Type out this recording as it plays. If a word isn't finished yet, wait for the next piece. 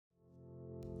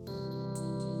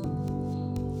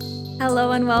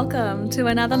Hello and welcome to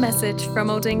another message from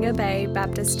Aldinga Bay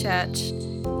Baptist Church.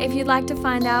 If you'd like to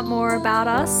find out more about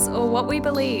us or what we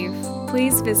believe,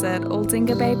 please visit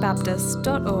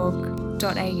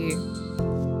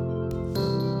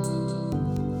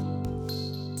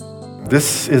aldingabaybaptist.org.au.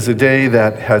 This is a day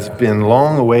that has been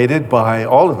long awaited by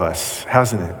all of us,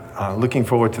 hasn't it? Looking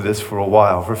forward to this for a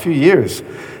while, for a few years.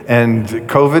 And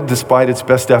COVID, despite its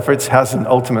best efforts, hasn't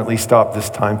ultimately stopped this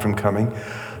time from coming.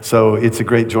 So it's a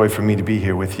great joy for me to be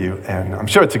here with you. And I'm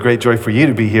sure it's a great joy for you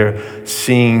to be here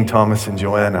seeing Thomas and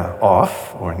Joanna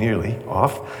off, or nearly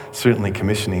off, certainly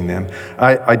commissioning them.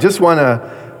 I just want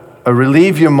to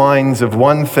relieve your minds of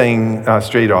one thing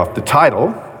straight off. The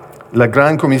title, La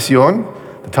Grande Commission,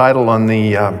 the title on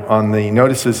the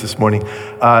notices this morning,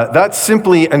 that's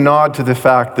simply a nod to the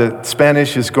fact that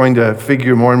Spanish is going to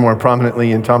figure more and more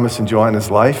prominently in Thomas and Joanna's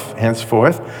life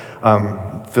henceforth,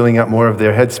 filling up more of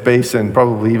their headspace and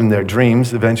probably even their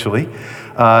dreams eventually.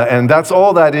 And that's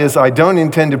all that is. I don't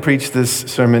intend to preach this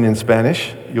sermon in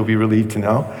Spanish. You'll be relieved to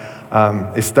know.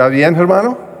 ¿Está bien,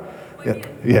 hermano?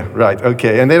 Yeah, right,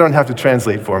 okay. And they don't have to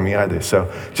translate for me either.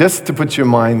 So just to put your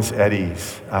minds at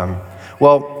ease.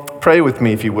 Well, pray with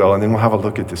me if you will, and then we'll have a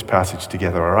look at this passage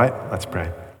together, all right? Let's pray.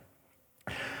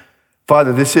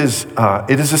 Father, it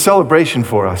is a celebration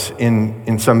for us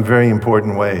in some very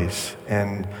important ways.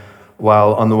 And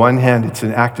while on the one hand, it's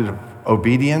an act of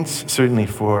obedience, certainly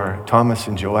for Thomas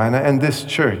and Joanna and this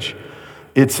church,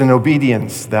 it's an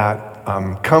obedience that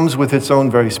comes with its own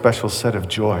very special set of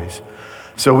joys.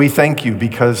 So we thank you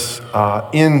because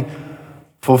in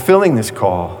fulfilling this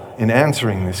call, in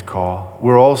answering this call,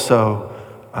 we're also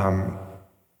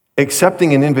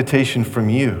accepting an invitation from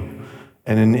you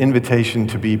and an invitation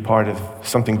to be part of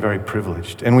something very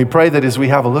privileged. And we pray that as we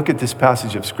have a look at this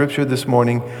passage of Scripture this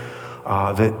morning,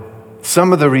 that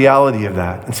some of the reality of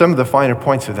that and some of the finer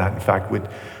points of that, in fact,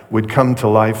 would come to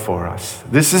life for us.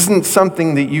 This isn't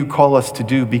something that you call us to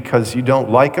do because you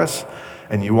don't like us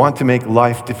and you want to make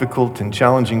life difficult and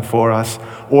challenging for us,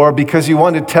 or because you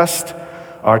want to test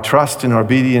our trust and our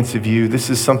obedience of you.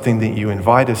 This is something that you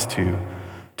invite us to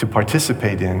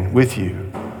participate in with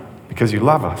you because you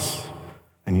love us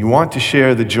and you want to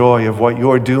share the joy of what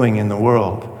you're doing in the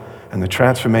world and the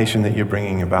transformation that you're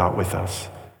bringing about with us.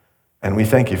 And we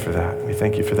thank you for that. We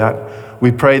thank you for that.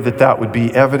 We pray that that would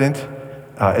be evident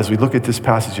as we look at this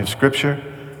passage of Scripture.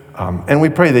 And we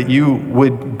pray that you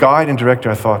would guide and direct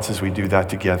our thoughts as we do that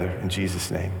together. In Jesus'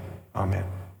 name, amen.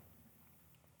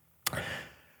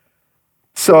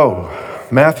 So,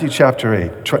 Matthew chapter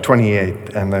 8,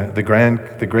 28, and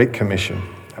the Great Commission.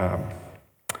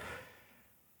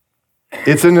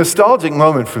 It's a nostalgic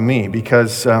moment for me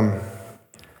because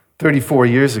 34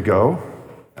 years ago,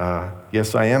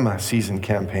 yes, I am a seasoned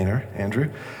campaigner, Andrew.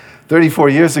 34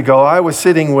 years ago, I was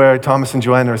sitting where Thomas and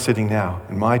Joanna are sitting now,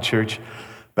 in my church,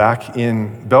 back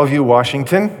in Bellevue,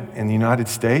 Washington, in the United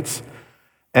States.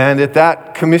 And at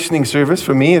that commissioning service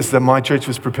for me, as my church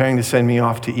was preparing to send me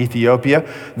off to Ethiopia,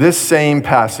 this same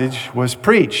passage was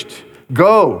preached.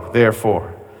 Go,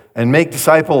 therefore, and make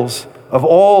disciples of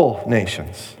all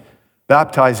nations,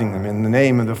 baptizing them in the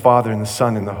name of the Father and the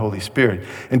Son and the Holy Spirit,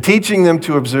 and teaching them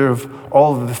to observe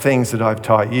all of the things that I've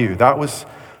taught you. That was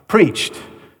preached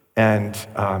and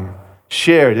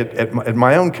shared at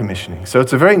my own commissioning. So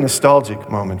it's a very nostalgic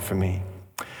moment for me.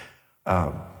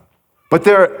 But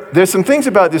there's some things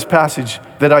about this passage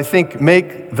that I think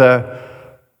make the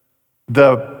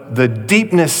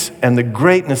deepness and the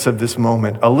greatness of this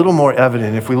moment a little more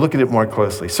evident if we look at it more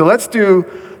closely. So let's do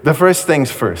the first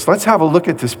things first. Let's have a look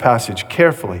at this passage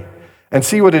carefully and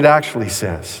see what it actually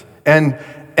says and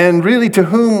really to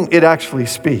whom it actually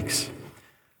speaks.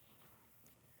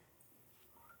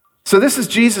 So this is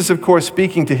Jesus, of course,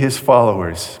 speaking to his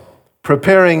followers,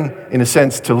 preparing, in a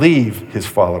sense, to leave his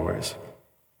followers.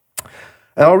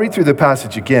 And I'll read through the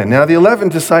passage again. Now the 11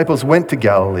 disciples went to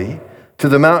Galilee, to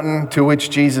the mountain to which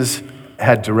Jesus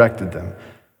had directed them.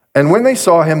 And when they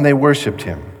saw him, they worshiped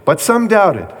him. But some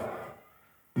doubted.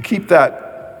 Keep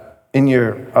that in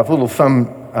your little thumb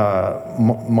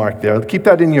mark there. Keep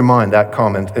that in your mind, that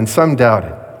comment. And some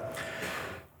doubted.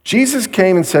 Jesus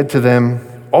came and said to them,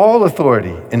 all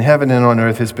authority in heaven and on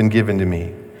earth has been given to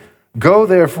me. Go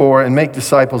therefore and make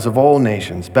disciples of all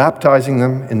nations, baptizing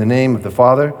them in the name of the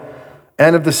Father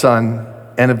and of the Son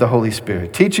and of the Holy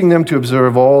Spirit, teaching them to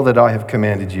observe all that I have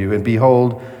commanded you. And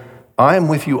behold, I am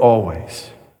with you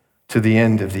always to the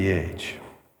end of the age.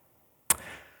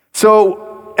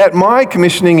 So at my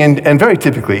commissioning, and very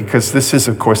typically, because this is,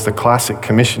 of course, the classic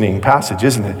commissioning passage,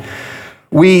 isn't it?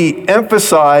 We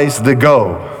emphasize the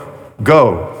go,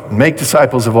 make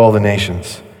disciples of all the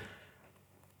nations.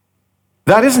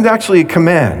 That isn't actually a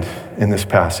command in this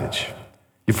passage.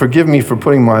 You forgive me for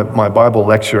putting my Bible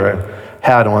lecturer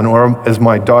hat on, or as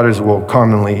my daughters will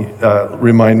commonly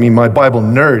remind me, my Bible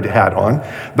nerd hat on.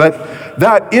 But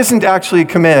that isn't actually a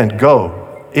command,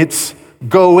 go. It's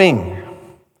going.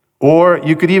 Or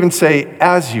you could even say,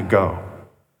 as you go.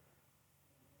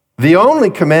 The only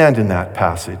command in that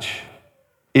passage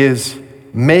is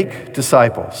make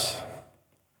disciples.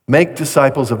 Make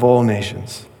disciples of all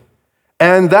nations.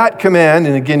 And that command,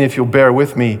 and again, if you'll bear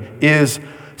with me, is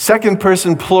second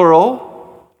person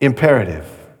plural imperative.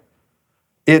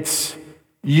 It's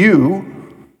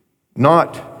you,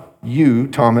 not you,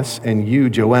 Thomas, and you,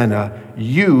 Joanna,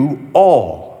 you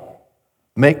all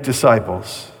make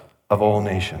disciples of all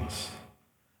nations.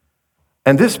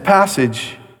 And this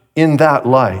passage, in that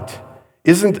light,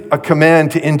 isn't a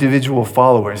command to individual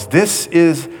followers. This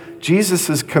is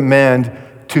Jesus' command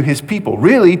to his people,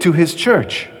 really to his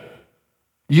church.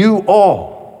 You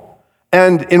all.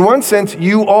 And in one sense,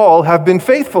 you all have been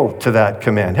faithful to that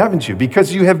command, haven't you?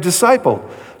 Because you have discipled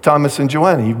Thomas and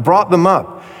Joanna. You've brought them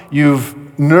up.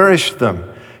 You've nourished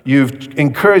them. You've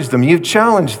encouraged them. You've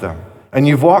challenged them. And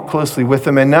you've walked closely with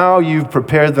them. And now you've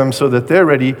prepared them so that they're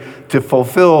ready to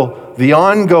fulfill the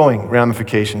ongoing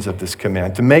ramifications of this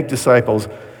command, to make disciples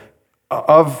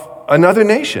of another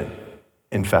nation,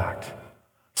 in fact.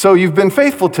 So you've been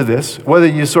faithful to this, whether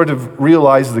you sort of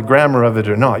realize the grammar of it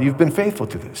or not. You've been faithful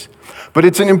to this. But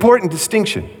it's an important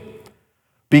distinction,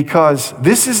 because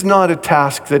this is not a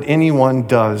task that anyone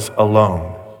does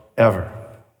alone, ever.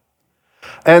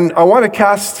 And I want to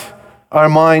cast our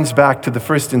minds back to the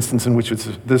first instance in which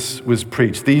this was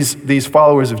preached. These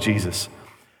followers of Jesus,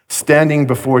 standing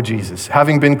before Jesus,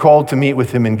 having been called to meet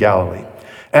with him in Galilee.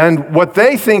 And what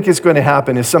they think is going to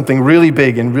happen is something really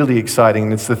big and really exciting.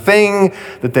 And it's the thing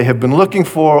that they have been looking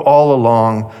for all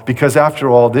along, because after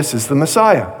all, this is the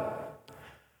Messiah.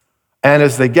 And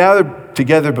as they gather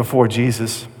together before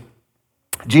Jesus,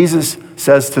 Jesus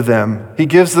says to them, he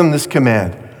gives them this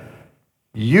command: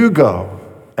 you go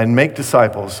and make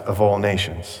disciples of all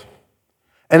nations.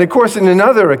 And of course, in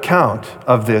another account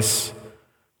of this,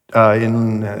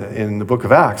 in the book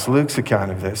of Acts, Luke's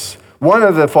account of this, one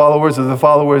of the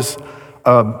followers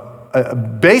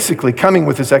basically coming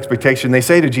with this expectation, they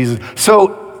say to Jesus,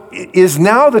 so is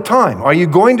now the time? Are you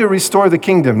going to restore the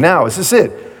kingdom now? Is this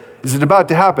it? Is it about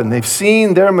to happen? They've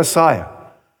seen their Messiah,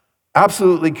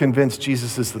 absolutely convinced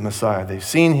Jesus is the Messiah. They've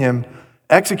seen him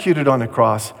executed on a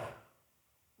cross,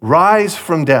 rise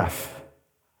from death,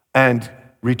 and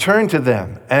return to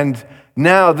them. And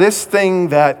now this thing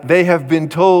that they have been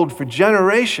told for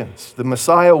generations the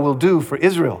Messiah will do for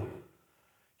Israel,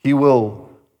 he will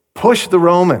push the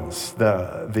Romans,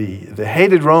 the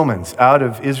hated Romans, out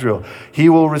of Israel. He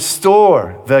will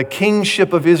restore the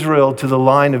kingship of Israel to the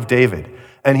line of David,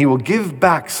 and he will give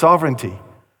back sovereignty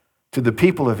to the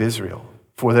people of Israel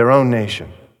for their own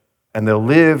nation. And they'll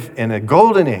live in a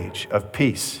golden age of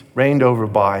peace, reigned over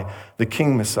by the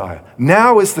King Messiah.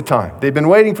 Now is the time. They've been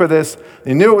waiting for this.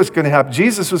 They knew it was going to happen.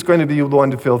 Jesus was going to be the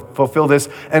one to fulfill this.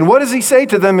 And what does he say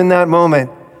to them in that moment?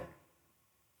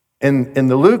 In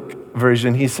the Luke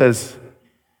version, he says,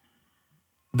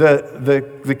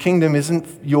 the kingdom isn't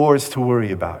yours to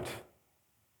worry about.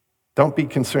 Don't be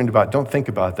concerned about it. Don't think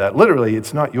about that. Literally,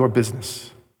 it's not your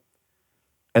business.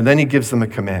 And then he gives them a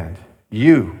command.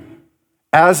 You,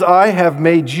 as I have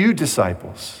made you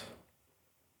disciples,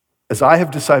 as I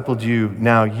have discipled you,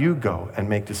 now you go and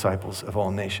make disciples of all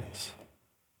nations.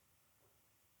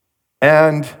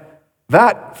 And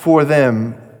that for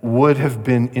them would have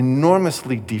been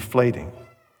enormously deflating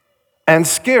and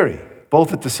scary,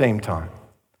 both at the same time.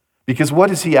 Because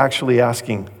what is he actually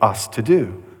asking us to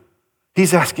do?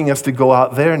 He's asking us to go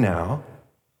out there now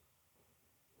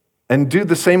and do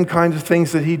the same kinds of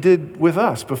things that he did with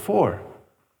us before.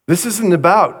 This isn't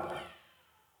about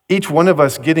each one of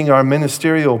us getting our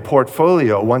ministerial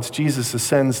portfolio once Jesus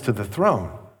ascends to the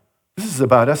throne. This is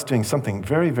about us doing something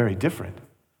very, very different.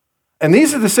 And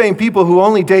these are the same people who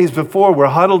only days before were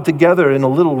huddled together in a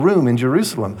little room in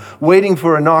Jerusalem, waiting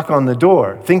for a knock on the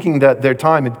door, thinking that their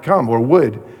time had come or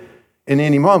would in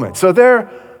any moment. So they're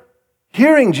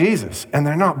hearing Jesus, and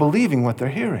they're not believing what they're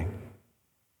hearing.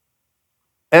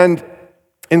 And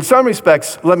in some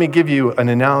respects, let me give you an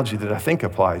analogy that I think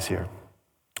applies here.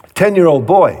 A 10-year-old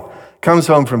boy comes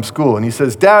home from school, and he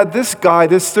says, Dad, this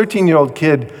 13-year-old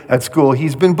kid at school,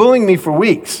 he's been bullying me for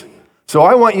weeks. So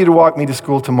I want you to walk me to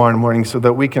school tomorrow morning so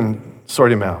that we can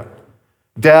sort him out.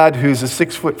 Dad, who's a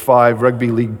 6'5"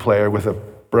 rugby league player with a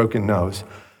broken nose,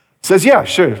 says, yeah,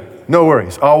 sure, no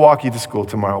worries. I'll walk you to school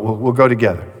tomorrow. We'll go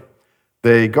together.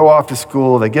 They go off to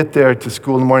school, they get there to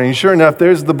school in the morning, and sure enough,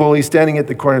 there's the bully standing at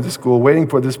the corner of the school waiting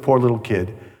for this poor little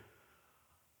kid.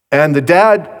 And the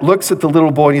dad looks at the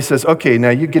little boy and he says, okay, now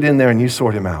you get in there and you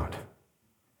sort him out.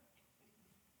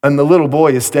 And the little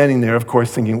boy is standing there, of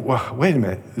course, thinking, well, wait a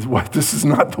minute, this is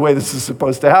not the way this is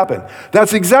supposed to happen.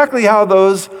 That's exactly how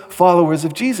those followers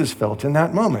of Jesus felt in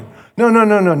that moment.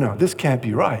 No, this can't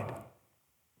be right.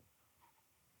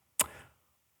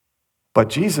 But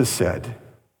Jesus said,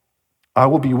 I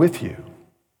will be with you.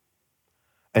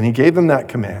 And he gave them that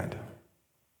command.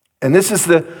 And this is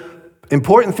the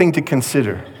important thing to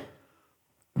consider.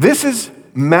 This is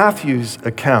Matthew's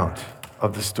account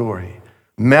of the story.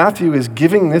 Matthew is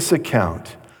giving this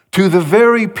account to the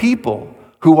very people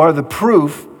who are the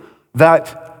proof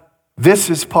that this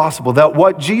is possible, that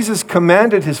what Jesus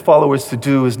commanded his followers to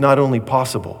do is not only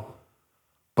possible,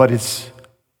 but its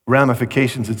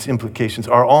ramifications, its implications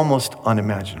are almost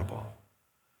unimaginable.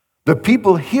 The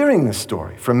people hearing this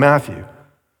story from Matthew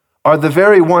are the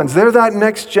very ones, they're that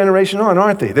next generation on,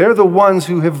 aren't they? They're the ones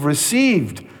who have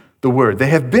received the word. They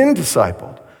have been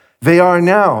discipled. They are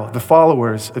now the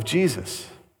followers of Jesus.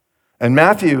 And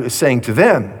Matthew is saying to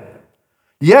them,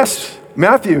 yes,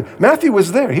 Matthew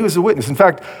was there. He was a witness. In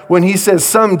fact, when he says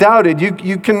some doubted,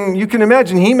 you can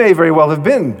imagine he may very well have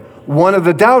been one of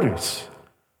the doubters,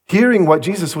 hearing what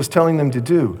Jesus was telling them to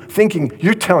do, thinking,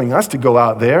 you're telling us to go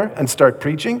out there and start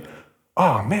preaching?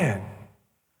 Oh, man.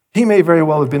 He may very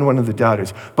well have been one of the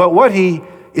doubters. But what he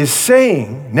is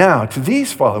saying now to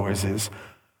these followers is,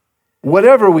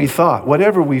 whatever we thought,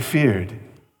 whatever we feared,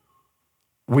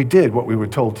 we did what we were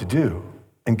told to do.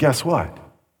 And guess what?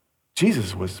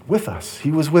 Jesus was with us.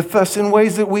 He was with us in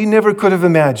ways that we never could have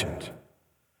imagined.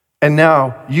 And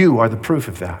now you are the proof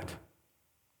of that.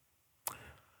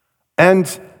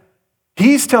 And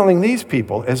he's telling these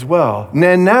people as well,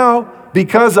 and now,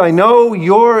 because I know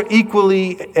you're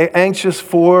equally anxious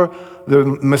for the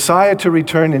Messiah to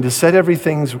return and to set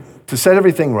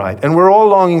everything right, and we're all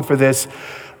longing for this,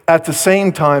 at the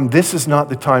same time, this is not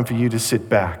the time for you to sit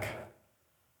back.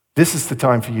 This is the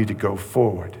time for you to go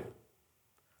forward.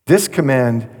 This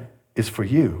command is for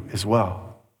you as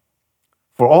well,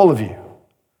 for all of you,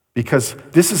 because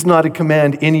this is not a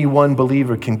command any one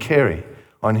believer can carry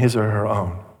on his or her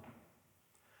own.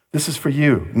 This is for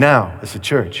you now as a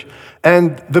church.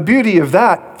 And the beauty of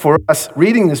that for us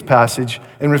reading this passage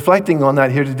and reflecting on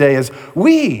that here today is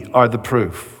we are the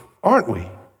proof, aren't we,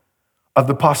 of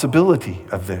the possibility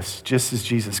of this, just as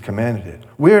Jesus commanded it.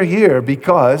 We're here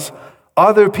because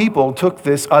other people took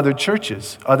this, other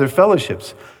churches, other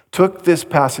fellowships, took this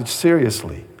passage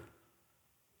seriously.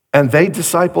 And they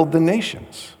discipled the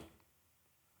nations.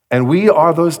 And we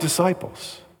are those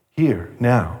disciples here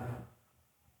now.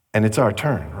 And it's our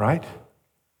turn, right?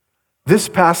 This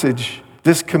passage,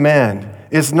 this command,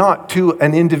 is not to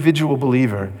an individual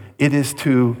believer. It is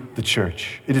to the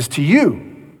church. It is to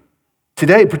you.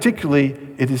 Today, particularly,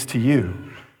 it is to you.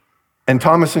 And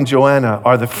Thomas and Joanna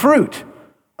are the fruit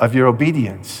of your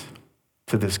obedience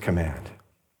to this command.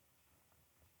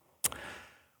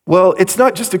 Well, it's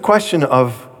not just a question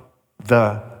of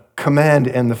the command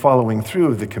and the following through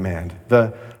of the command,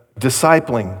 the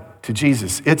discipling to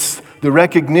Jesus. It's the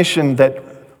recognition that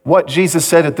what Jesus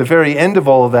said at the very end of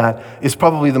all of that is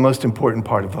probably the most important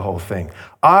part of the whole thing.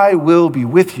 I will be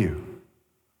with you.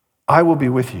 I will be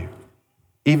with you,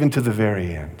 even to the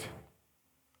very end.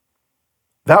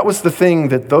 That was the thing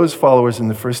that those followers in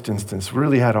the first instance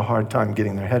really had a hard time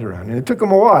getting their head around. And it took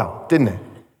them a while, didn't it?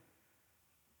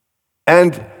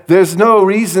 And there's no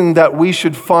reason that we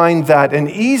should find that an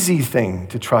easy thing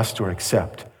to trust or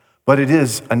accept. But it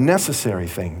is a necessary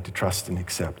thing to trust and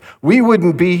accept. We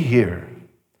wouldn't be here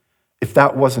if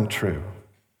that wasn't true.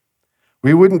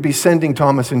 We wouldn't be sending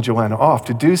Thomas and Joanna off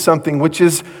to do something which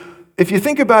is, if you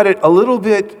think about it, a little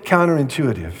bit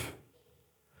counterintuitive.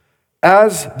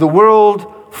 As the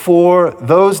world for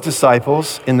those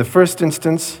disciples in the first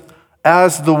instance,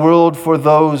 as the world for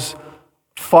those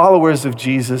followers of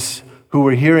Jesus who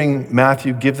were hearing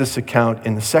Matthew give this account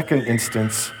in the second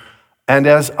instance, and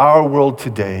as our world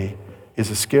today is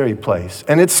a scary place.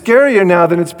 And it's scarier now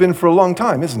than it's been for a long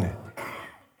time, isn't it?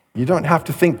 You don't have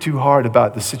to think too hard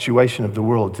about the situation of the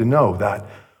world to know that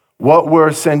what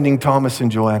we're sending Thomas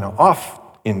and Joanna off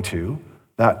into,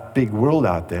 that big world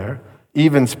out there,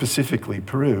 even specifically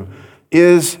Peru,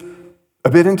 is a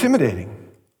bit intimidating.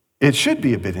 It should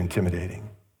be a bit intimidating.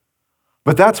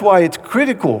 But that's why it's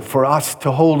critical for us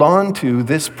to hold on to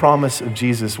this promise of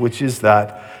Jesus, which is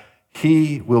that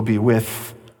he will be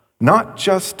with not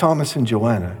just Thomas and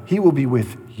Joanna, he will be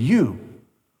with you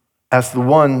as the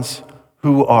ones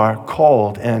who are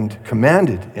called and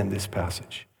commanded in this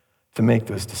passage to make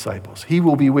those disciples. He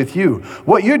will be with you.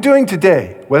 What you're doing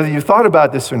today, whether you thought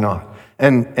about this or not,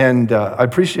 and I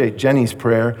appreciate Jenny's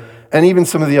prayer and even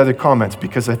some of the other comments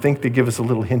because I think they give us a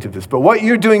little hint of this. But what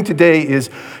you're doing today is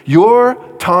you're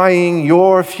tying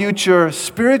your future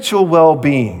spiritual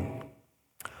well-being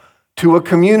to a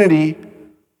community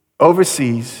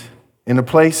overseas in a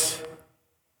place,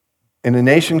 in a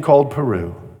nation called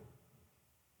Peru,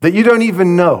 that you don't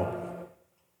even know,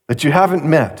 that you haven't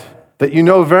met, that you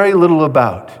know very little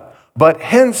about. But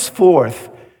henceforth,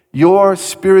 your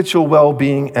spiritual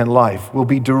well-being and life will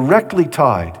be directly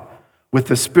tied with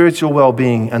the spiritual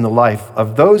well-being and the life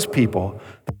of those people,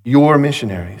 your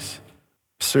missionaries,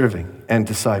 serving and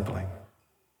discipling.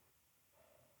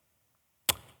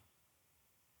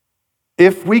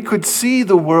 If we could see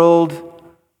the world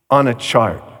on a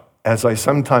chart, as I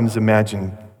sometimes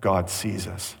imagine God sees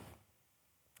us,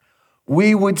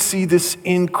 we would see this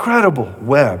incredible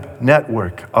web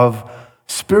network of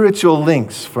spiritual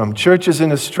links from churches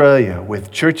in Australia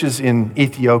with churches in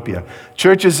Ethiopia,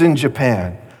 churches in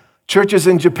Japan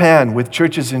with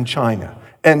churches in China.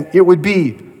 And it would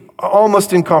be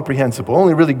almost incomprehensible.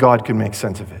 Only really God can make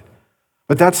sense of it.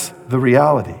 But that's the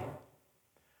reality.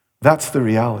 That's the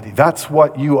reality. That's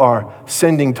what you are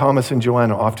sending Thomas and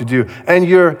Joanna off to do. And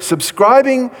you're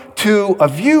subscribing to a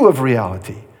view of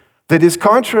reality that is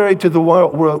contrary to the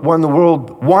one the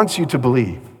world wants you to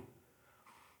believe.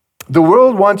 The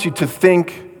world wants you to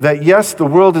think that, yes, the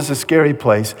world is a scary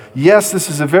place. Yes, this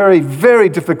is a very, very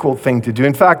difficult thing to do.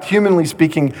 In fact, humanly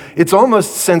speaking, it's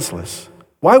almost senseless.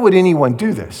 Why would anyone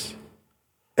do this?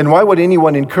 And why would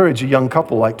anyone encourage a young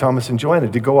couple like Thomas and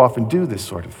Joanna to go off and do this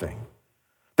sort of thing?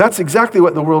 That's exactly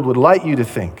what the world would like you to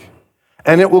think.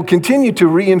 And it will continue to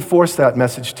reinforce that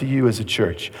message to you as a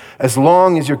church, as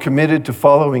long as you're committed to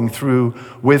following through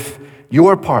with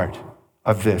your part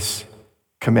of this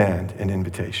command and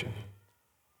invitation.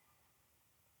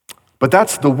 But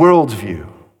that's the world's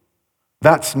view.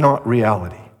 That's not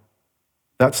reality.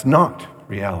 That's not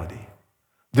reality.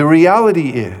 The reality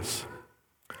is,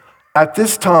 at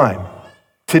this time,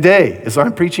 today, as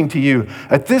I'm preaching to you,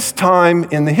 at this time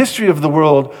in the history of the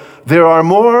world, there are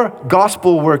more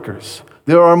gospel workers,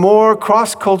 there are more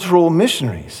cross-cultural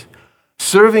missionaries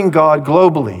serving God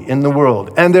globally in the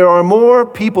world, and there are more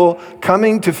people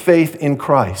coming to faith in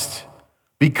Christ,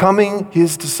 becoming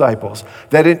his disciples,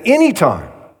 than at any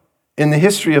time in the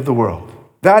history of the world.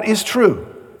 That is true.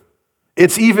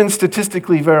 It's even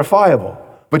statistically verifiable,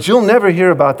 but you'll never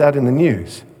hear about that in the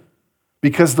news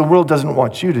because the world doesn't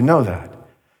want you to know that.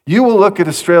 You will look at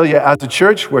Australia as a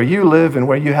church where you live and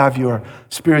where you have your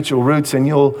spiritual roots, and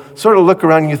you'll sort of look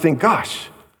around and you think, gosh,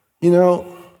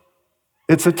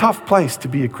 it's a tough place to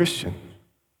be a Christian.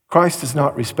 Christ is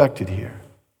not respected here.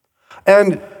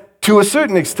 And to a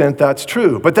certain extent, that's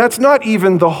true. But that's not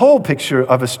even the whole picture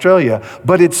of Australia,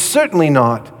 but it's certainly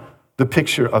not the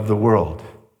picture of the world.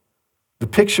 The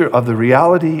picture of the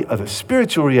reality, of the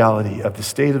spiritual reality of the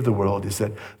state of the world is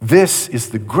that this is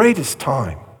the greatest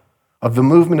time of the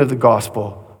movement of the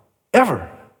gospel ever.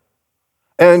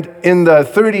 And in the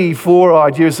 34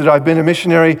 odd years that I've been a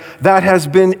missionary, that has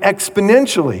been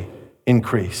exponentially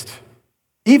increased,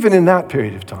 even in that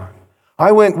period of time.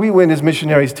 We went as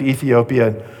missionaries to Ethiopia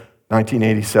in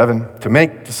 1987 to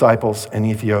make disciples in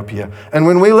Ethiopia. And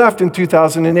when we left in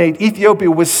 2008,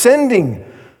 Ethiopia was sending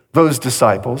those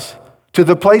disciples to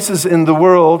the places in the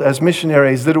world as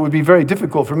missionaries that it would be very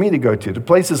difficult for me to go to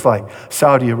places like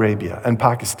Saudi Arabia and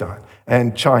Pakistan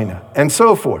and China and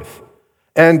so forth.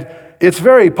 And it's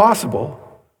very possible,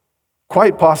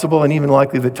 quite possible and even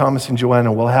likely that Thomas and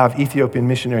Joanna will have Ethiopian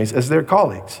missionaries as their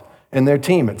colleagues and their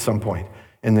team at some point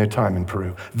in their time in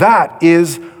Peru. That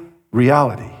is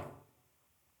reality.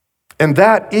 And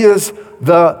that is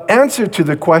the answer to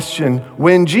the question,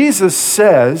 when Jesus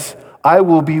says, I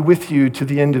will be with you to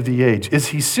the end of the age. Is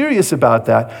he serious about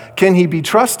that? Can he be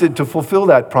trusted to fulfill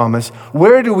that promise?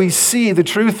 Where do we see the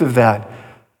truth of that?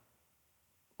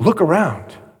 Look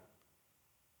around.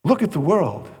 Look at the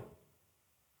world.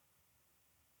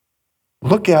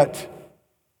 Look at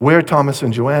where Thomas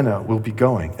and Joanna will be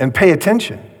going. And pay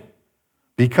attention,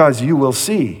 because you will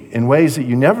see in ways that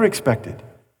you never expected,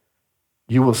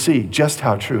 you will see just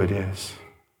how true it is.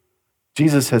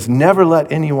 Jesus has never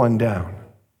let anyone down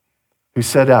who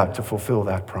set out to fulfill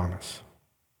that promise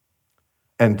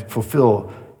and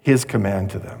fulfill his command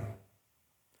to them.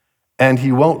 And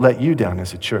he won't let you down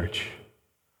as a church,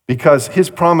 because his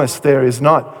promise there is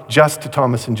not just to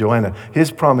Thomas and Joanna.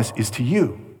 His promise is to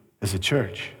you as a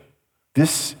church.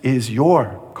 This is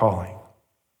your calling.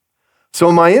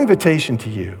 So my invitation to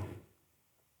you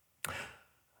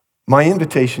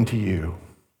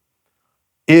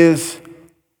is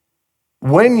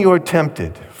when you're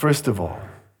tempted, first of all,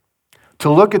 to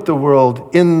look at the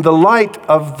world in the light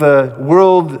of the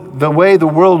world, the way the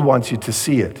world wants you to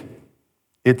see it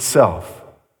itself,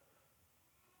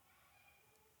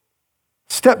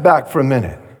 step back for a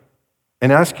minute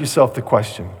and ask yourself the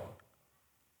question,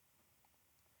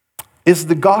 is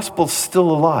the gospel still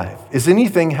alive? Is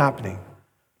anything happening?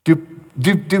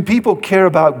 Do people care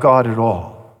about God at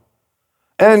all?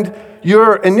 And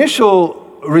your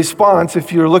initial response,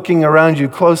 if you're looking around you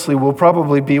closely, will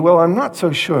probably be, well, I'm not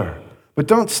so sure. But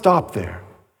don't stop there.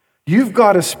 You've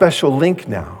got a special link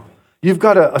now. You've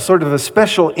got a sort of a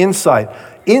special insight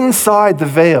inside the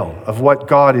veil of what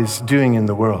God is doing in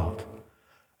the world.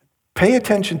 Pay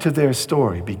attention to their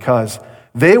story, because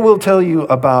they will tell you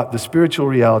about the spiritual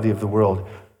reality of the world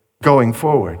going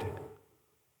forward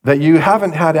that you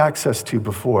haven't had access to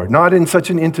before, not in such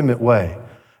an intimate way.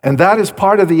 And that is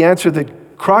part of the answer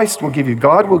that Christ will give you,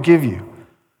 God will give you,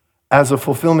 as a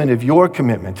fulfillment of your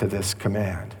commitment to this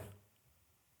command.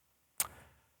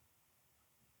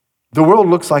 The world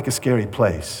looks like a scary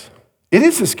place. It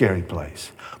is a scary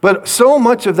place. But so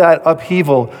much of that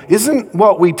upheaval isn't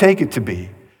what we take it to be.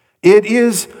 It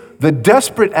is the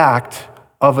desperate act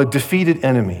of a defeated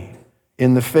enemy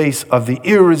in the face of the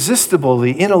irresistible,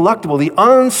 the ineluctable, the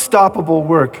unstoppable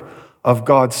work of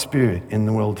God's Spirit in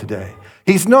the world today.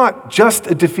 He's not just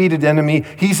a defeated enemy,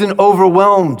 he's an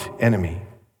overwhelmed enemy.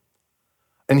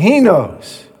 And he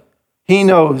knows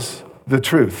the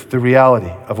truth, the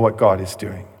reality of what God is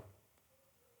doing.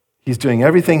 He's doing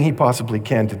everything he possibly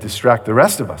can to distract the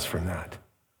rest of us from that.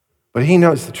 But he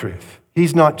knows the truth.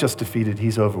 He's not just defeated,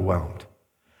 he's overwhelmed.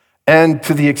 And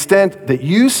to the extent that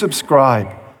you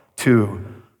subscribe to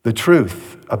the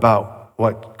truth about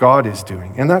what God is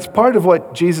doing, and that's part of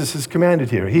what Jesus has commanded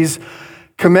here. He's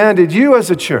commanded you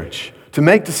as a church to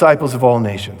make disciples of all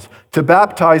nations, to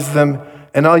baptize them,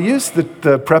 and I'll use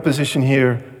the preposition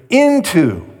here,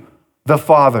 into the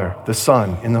Father, the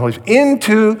Son, and the Holy Spirit,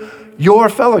 into your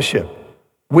fellowship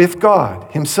with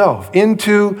God himself,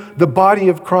 into the body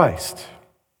of Christ,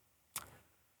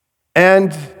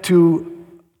 and to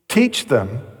teach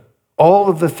them all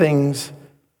of the things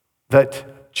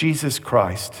that Jesus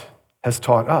Christ has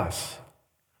taught us.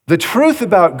 The truth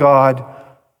about God,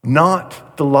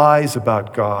 not the lies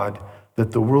about God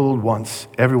that the world wants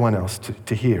everyone else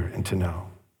to hear and to know.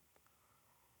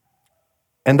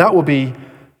 And that will be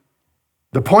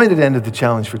the pointed end of the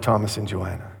challenge for Thomas and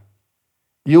Joanna.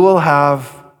 You will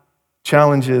have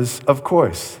challenges, of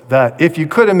course, that if you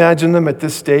could imagine them at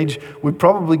this stage, would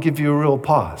probably give you a real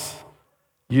pause.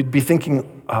 You'd be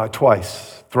thinking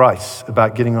twice, thrice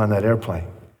about getting on that airplane,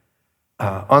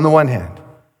 on the one hand.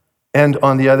 And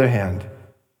on the other hand,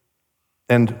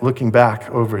 and looking back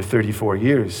over 34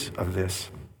 years of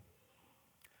this,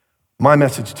 my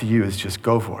message to you is just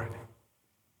go for it.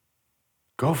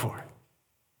 Go for it.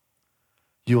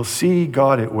 You'll see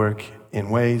God at work in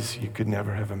ways you could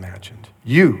never have imagined.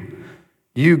 You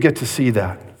get to see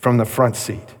that from the front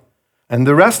seat. And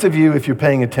the rest of you, if you're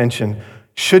paying attention,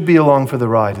 should be along for the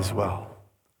ride as well.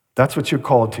 That's what you're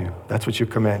called to. That's what you're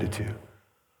commanded to.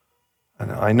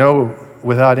 And I know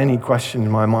without any question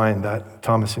in my mind that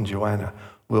Thomas and Joanna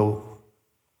will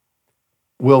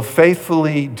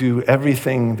faithfully do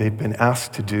everything they've been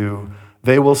asked to do.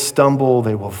 They will stumble,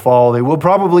 they will fall, they will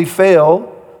probably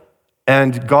fail,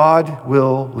 and God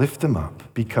will lift them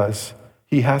up because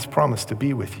he has promised to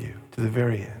be with you to the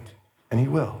very end. And he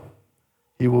will.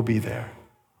 He will be there.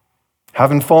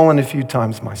 Having fallen a few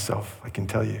times myself, I can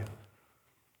tell you,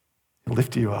 he'll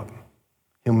lift you up.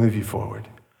 He'll move you forward.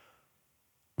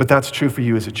 But that's true for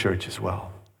you as a church as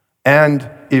well. And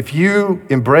if you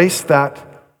embrace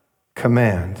that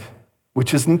command,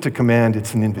 which isn't a command,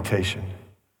 it's an invitation,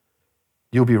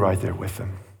 you'll be right there with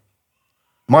them.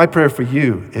 My prayer for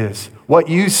you is what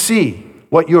you see,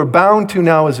 what you're bound to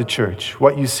now as a church,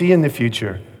 what you see in the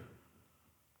future,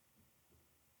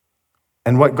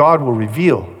 and what God will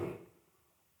reveal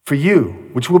for you,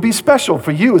 which will be special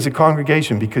for you as a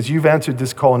congregation because you've answered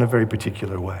this call in a very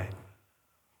particular way,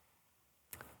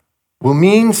 will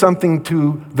mean something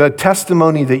to the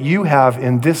testimony that you have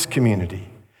in this community.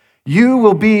 You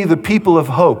will be the people of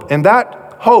hope, and that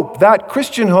hope, that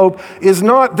Christian hope, is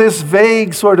not this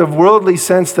vague sort of worldly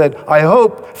sense that I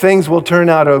hope things will turn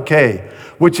out okay,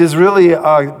 which is really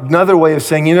another way of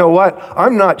saying, you know what,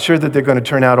 I'm not sure that they're going to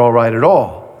turn out all right at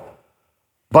all.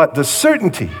 But the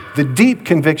certainty, the deep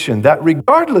conviction that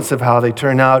regardless of how they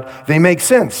turn out, they make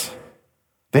sense.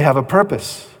 They have a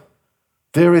purpose.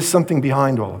 There is something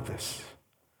behind all of this.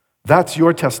 That's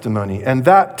your testimony, and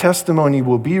that testimony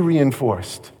will be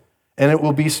reinforced, and it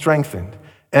will be strengthened,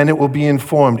 and it will be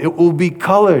informed. It will be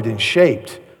colored and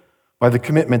shaped by the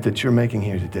commitment that you're making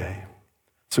here today.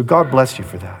 So God bless you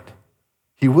for that.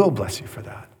 He will bless you for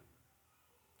that.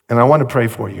 And I want to pray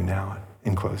for you now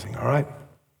in closing, all right?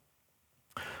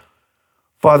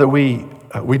 Father, we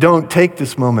don't take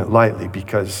this moment lightly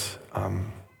because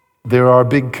there are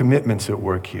big commitments at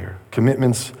work here.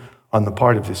 Commitments on the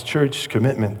part of this church,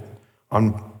 commitment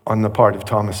on the part of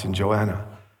Thomas and Joanna.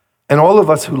 And all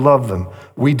of us who love them,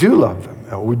 we do love them.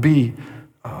 It would be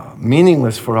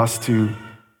meaningless for us to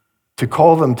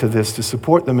call them to this, to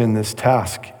support them in this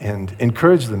task and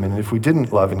encourage them, and if we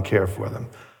didn't love and care for them.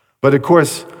 But of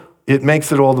course, it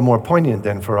makes it all the more poignant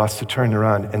then for us to turn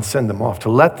around and send them off, to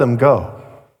let them go.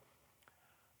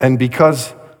 And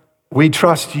because we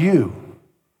trust you,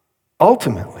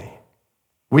 ultimately,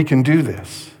 we can do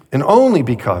this. And only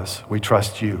because we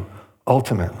trust you,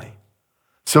 ultimately.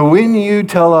 So when you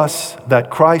tell us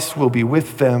that Christ will be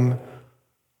with them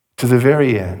to the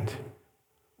very end,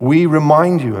 we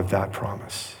remind you of that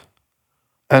promise.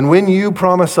 And when you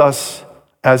promise us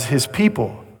as his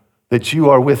people that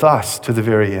you are with us to the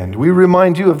very end, we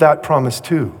remind you of that promise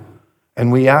too.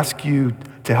 And we ask you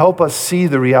to help us see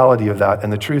the reality of that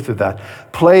and the truth of that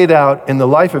played out in the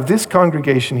life of this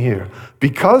congregation here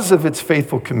because of its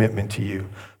faithful commitment to you,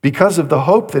 because of the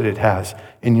hope that it has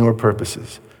in your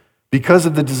purposes, because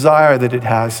of the desire that it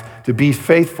has to be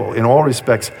faithful in all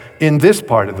respects in this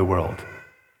part of the world.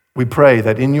 We pray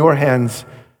that in your hands,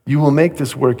 you will make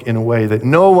this work in a way that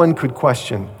no one could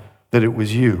question that it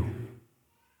was you,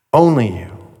 only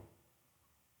you.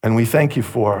 And we thank you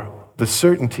for the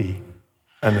certainty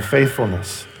and the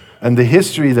faithfulness and the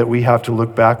history that we have to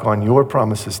look back on your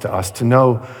promises to us to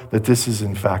know that this is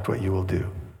in fact what you will do.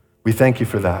 We thank you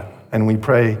for that. And we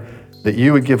pray that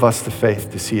you would give us the faith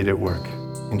to see it at work.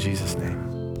 In Jesus'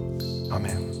 name,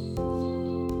 amen.